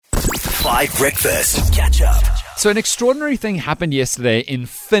5 Breakfast. Catch up. So an extraordinary thing happened yesterday in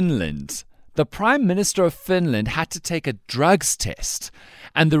Finland. The Prime Minister of Finland had to take a drugs test.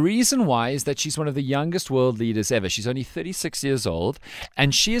 And the reason why is that she's one of the youngest world leaders ever. She's only 36 years old,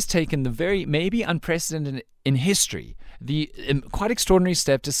 and she has taken the very, maybe unprecedented in history, the quite extraordinary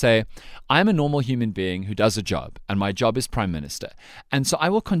step to say, I'm a normal human being who does a job, and my job is Prime Minister. And so I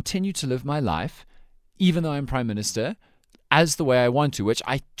will continue to live my life, even though I'm Prime Minister, as the way I want to, which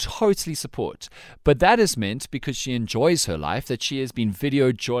I totally support. But that is meant because she enjoys her life, that she has been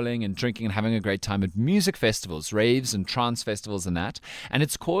video jolling and drinking and having a great time at music festivals, raves and trance festivals and that. And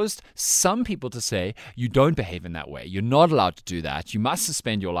it's caused some people to say, you don't behave in that way. You're not allowed to do that. You must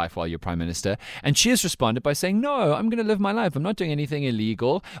suspend your life while you're Prime Minister. And she has responded by saying, no, I'm going to live my life. I'm not doing anything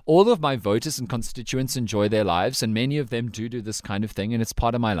illegal. All of my voters and constituents enjoy their lives, and many of them do this kind of thing, and it's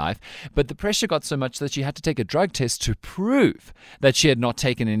part of my life. But the pressure got so much that she had to take a drug test to prove that she had not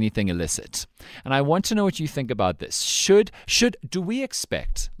taken anything illicit. And I want to know what you think about this. Do we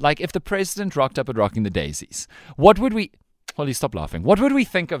expect, like if the president rocked up at Rocking the Daisies, what would we... Holly, stop laughing. What would we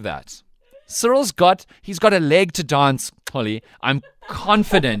think of that? Cyril's got a leg to dance, Holly. I'm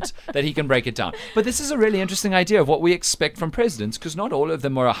confident that he can break it down. But this is a really interesting idea of what we expect from presidents, because not all of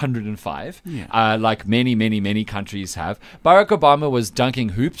them are 105, like many countries have. Barack Obama was dunking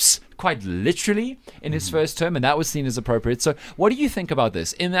hoops, quite literally, in his first term, and that was seen as appropriate. So what do you think about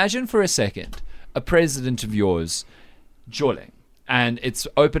this? Imagine for a second a president of yours jawling, and it's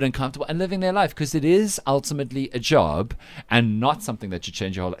open and comfortable and living their life, because it is ultimately a job and not something that you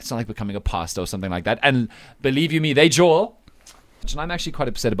change your whole life. It's not like becoming a pastor or something like that. And believe you me, they jaw. And I'm actually quite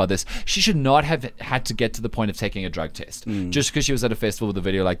upset about this. She should not have had to get to the point of taking a drug test just because she was at a festival with a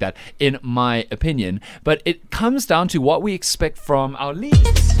video like that, in my opinion. But it comes down to what we expect from our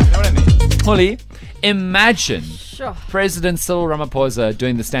leaders. You know what I mean? Holly, imagine President Cyril Ramaphosa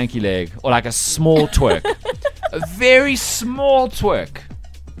doing the stanky leg, or like a small twerk. A very small twerk.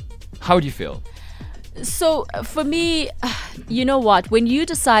 How would you feel? So for me, you know what? When you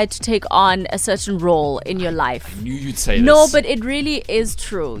decide to take on a certain role in your life, I knew you'd say this. No, but it really is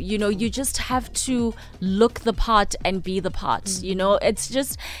true. You know, you just have to look the part and be the part. You know,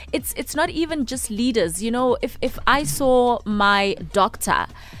 it's not even just leaders. You know, if I saw my doctor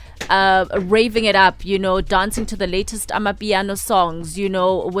raving it up, you know, dancing to the latest Amapiano songs, you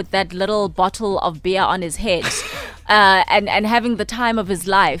know, with that little bottle of beer on his head, and having the time of his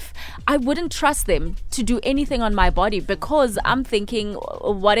life, I wouldn't trust them to do anything on my body, because I'm thinking,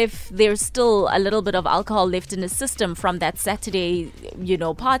 what if there's still a little bit of alcohol left in his system from that Saturday, you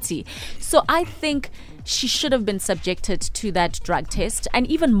know, party? So I think she should have been subjected to that drug test, and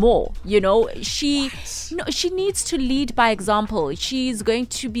even more. You know, she needs to lead by example. She's going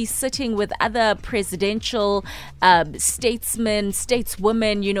to be sitting with other presidential statesmen,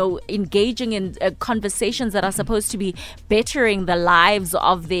 stateswomen, you know, engaging in conversations that are supposed to be bettering the lives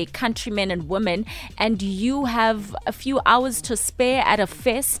of their countrymen and women, and you have a few hours to spare at a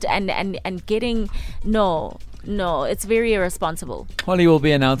fest and getting No, it's very irresponsible. Holly will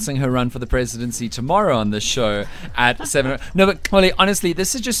be announcing her run for the presidency tomorrow on this show at 7. No, but Holly, honestly,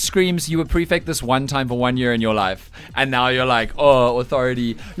 this just screams you were prefect this one time for 1 year in your life, and now you're like, oh,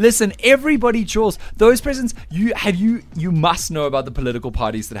 authority. Listen, everybody jaws. Those presidents, you must know about the political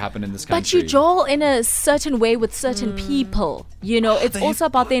parties that happen in this country. But you jaw in a certain way with certain people. You know, it's also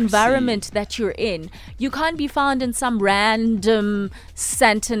about the environment that you're in. You can't be found in some random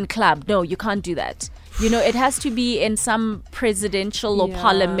Santon club. No, you can't do that. You know, it has to be in some presidential or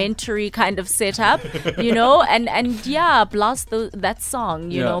parliamentary kind of setup, you know, and blast that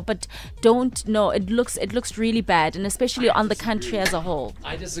song, you know, but it looks really bad, and especially on the country as a whole.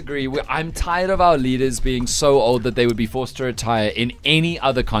 I disagree. I'm tired of our leaders being so old that they would be forced to retire in any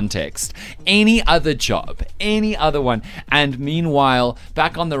other context, any other job, any other one. And meanwhile,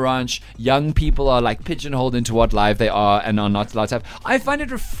 back on the ranch, young people are like pigeonholed into what life they are and are not allowed to have. I find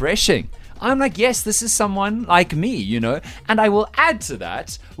it refreshing. I'm like, yes, this is someone like me, you know. And I will add to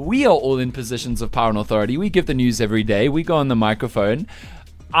that, we are all in positions of power and authority. We give the news every day. We go on the microphone.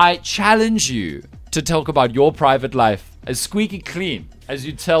 I challenge you to talk about your private life as squeaky clean as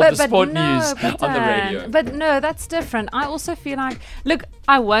you tell the sport news on the radio. But no, that's different. I also feel like, look,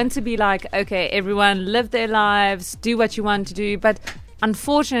 I want to be like, okay, everyone live their lives, do what you want to do, but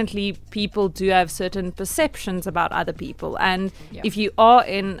unfortunately, people do have certain perceptions about other people. And if you are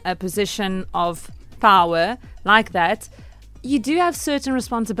in a position of power like that, you do have certain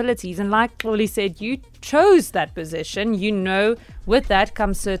responsibilities. And like Chloe said, you chose that position. You know, with that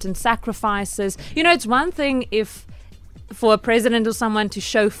comes certain sacrifices. You know, it's one thing if for a president or someone to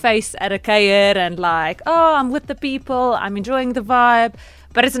show face at a keier and like, oh, I'm with the people, I'm enjoying the vibe.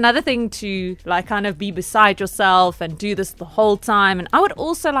 But it's another thing to like kind of be beside yourself and do this the whole time. And I would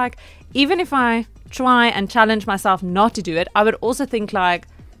also like, even if I try and challenge myself not to do it, I would also think like,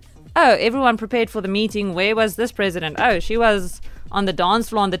 oh, everyone prepared for the meeting. Where was this president? Oh, she was on the dance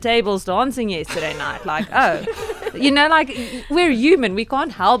floor on the tables dancing yesterday night. Like, oh, like we're human. We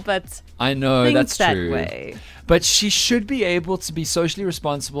can't help but I know, think that's that true. way. But she should be able to be socially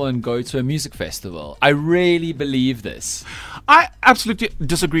responsible and go to a music festival. I really believe this. I absolutely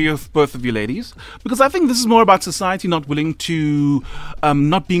disagree with both of you ladies, because I think this is more about society not willing to,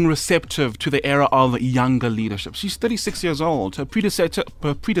 not being receptive to the era of younger leadership. She's 36 years old. Her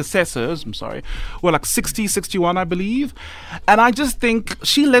predecessors, were like 60, 61, I believe. And I just think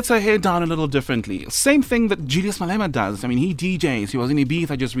she lets her hair down a little differently. Same thing that Julius Malema does. I mean, he DJs. He was in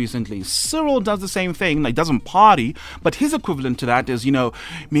Ibiza just recently. Cyril does the same thing. Like, doesn't party, but his equivalent to that is,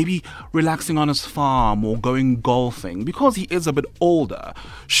 maybe relaxing on his farm or going golfing, because he is a bit older.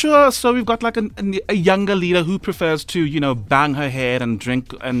 Sure, so we've got like a younger leader who prefers to, bang her head and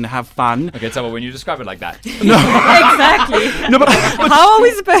drink and have fun. Okay, so when you describe it like that. No. Exactly. No, but how are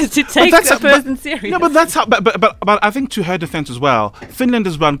we supposed to take a person serious? No, but that's how. But I think to her defense as well, Finland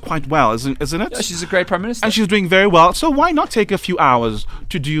is run quite well, isn't it? Yeah, she's a great prime minister, and she's doing very well. So why not take a few hours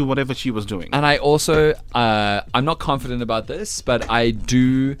to do whatever she was doing? And I also, I'm not confident about this, but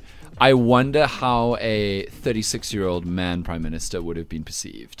I wonder how a 36-year-old man prime minister would have been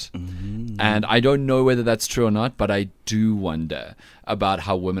perceived. Mm-hmm. And I don't know whether that's true or not, but I do wonder about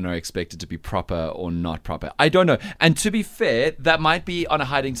how women are expected to be proper or not proper. I don't know. And to be fair, that might be on a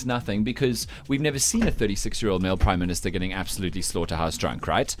hiding to nothing, because we've never seen a 36-year-old male prime minister getting absolutely slaughterhouse drunk,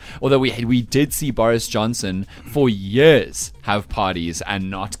 right? Although we did see Boris Johnson for years have parties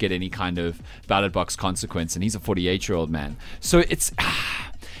and not get any kind of ballot box consequence, and he's a 48-year-old man. So it's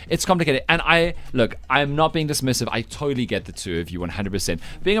complicated. And I'm not being dismissive. I totally get the two of you 100%.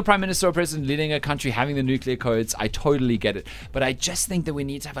 Being a prime minister or president, leading a country, having the nuclear codes, I totally get it. But I just think that we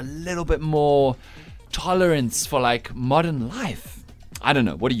need to have a little bit more tolerance for like modern life. I don't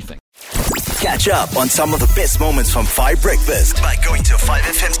know. What do you think? Catch up on some of the best moments from 5 Breakfast by going to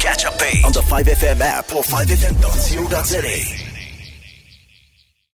 5FM's catch-up page on the 5FM app or 5FM.co.za.